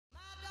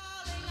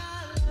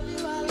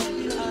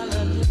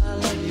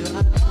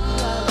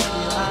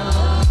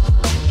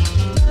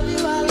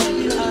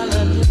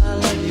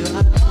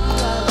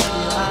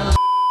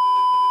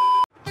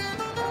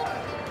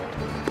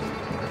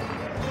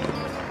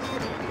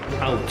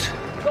Out.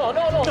 No,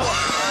 no, no.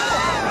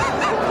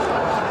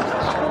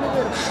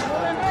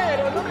 Non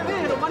è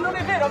vero, ma non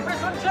è vero, ha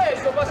preso il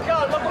gesto,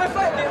 Pascal, ma come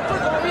fai? Tu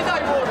come mi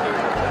dai warning?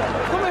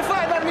 Come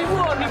fai a darmi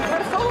warning,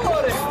 per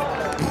favore?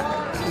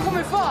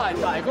 Come fai?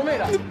 Dai,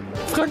 com'era?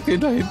 Frag den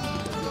dahin.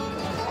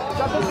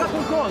 Ci ha toccato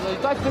il coso, il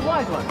touch the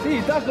white man. Sì,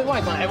 il touch the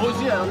white man, è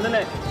così, non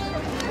è...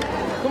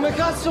 Come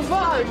cazzo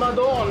fai,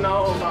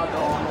 madonna, oh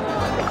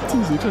madonna.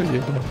 Sì,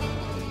 italieano.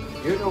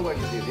 You know what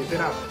you did, it's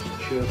enough.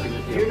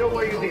 You know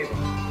what you did.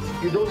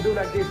 You don't do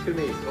like this to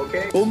me,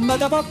 okay? Come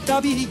da porta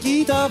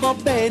picchita va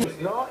bene.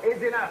 No,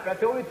 it's enough. I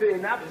told you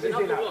enough is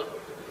enough.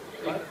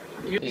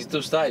 It's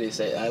too stylish.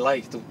 I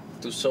like to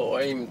show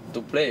him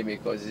to play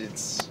because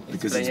it's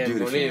playing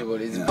unbelievable.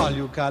 It's All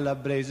you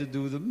Calabrese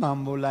do the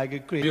mambo like a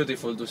crazy.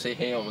 beautiful to see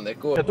him on the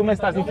court. Tu mi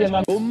stai insieme a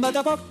me. Come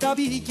da porta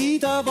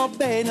picchita va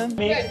bene.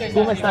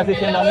 Tu mi stai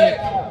insieme a me.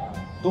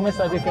 Tu mi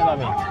stai insieme a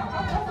me.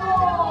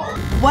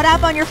 What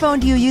app on your phone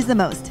do you use the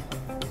most?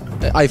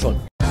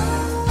 iPhone.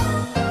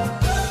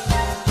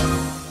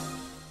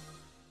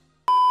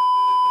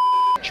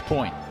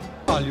 Point.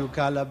 All you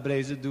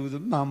Calabrese do the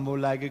mambo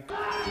like a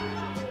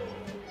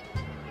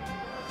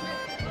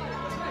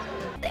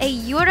A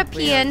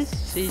European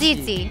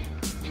city.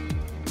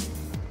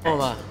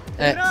 Roma.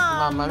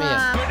 Mamma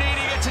mia.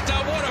 Fognini gets it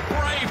done. What a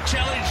brave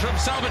challenge from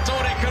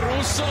Salvatore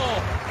Caruso.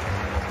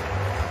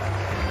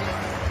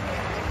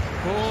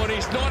 Oh, and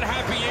he's not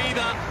happy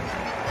either.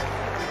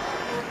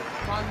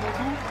 Quando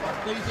tu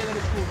devi chiedere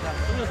scusa.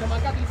 Io ti ho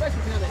mancato il pezzo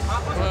fino adesso.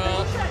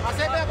 Ma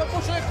sei per col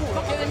pulso del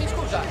culo, chiedimi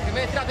scusa. Che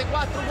mi tirate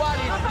 4 uguali.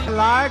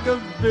 like a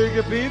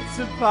big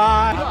pizza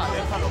pie.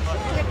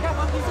 Che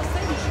cazzo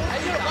stai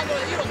dicendo? Io quando ho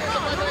detto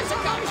quando hai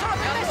seccato.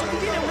 E adesso ti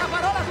dire una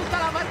parola tutta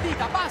la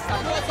partita. Basta,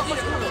 non posso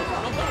dire culo.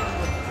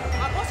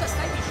 Ma cosa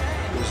stai dicendo?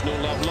 There's no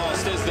love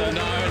lost, is there?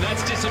 No, and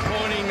that's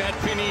disappointing, that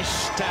finish,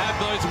 to have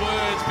those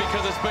words,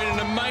 because it's been an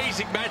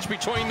amazing match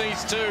between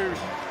these two.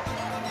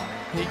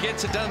 He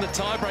gets it done, the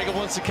tiebreaker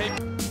wants to keep...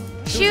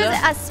 Choose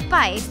a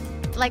spice.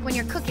 Like when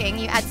you're cooking,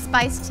 you add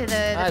spice to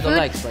the I food. don't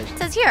like spice. It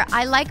says here,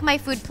 I like my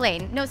food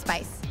plain, no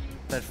spice.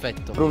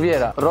 Perfetto.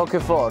 Ruviera,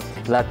 Roquefort,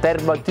 la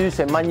terre battue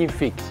c'est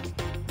magnifique.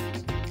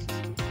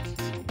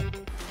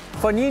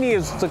 Fognini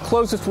is the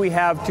closest we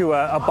have to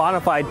a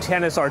bona fide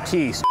tennis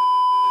artiste.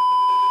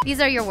 These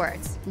are your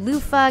words.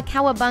 Loofah,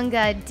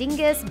 cowabunga,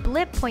 dingus,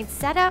 blip,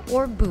 poinsettia,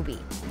 or booby.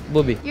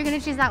 Bobby. You're gonna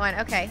choose that one,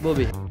 okay.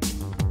 Bobby.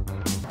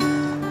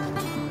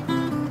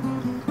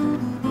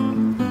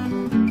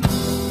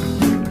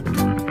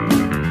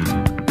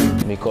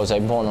 Because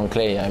I'm born on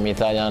clay, I'm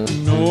Italian.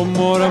 No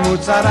more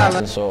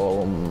mozzarella.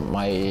 So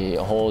my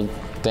whole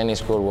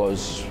tennis court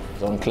was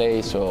on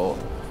clay, so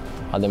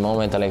at the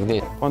moment I like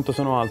this. Quanto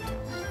sono alto?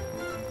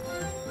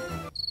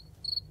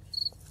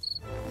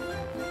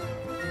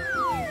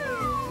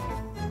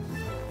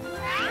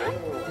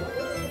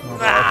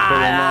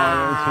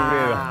 Non ci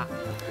credo.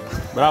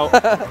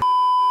 Bravo.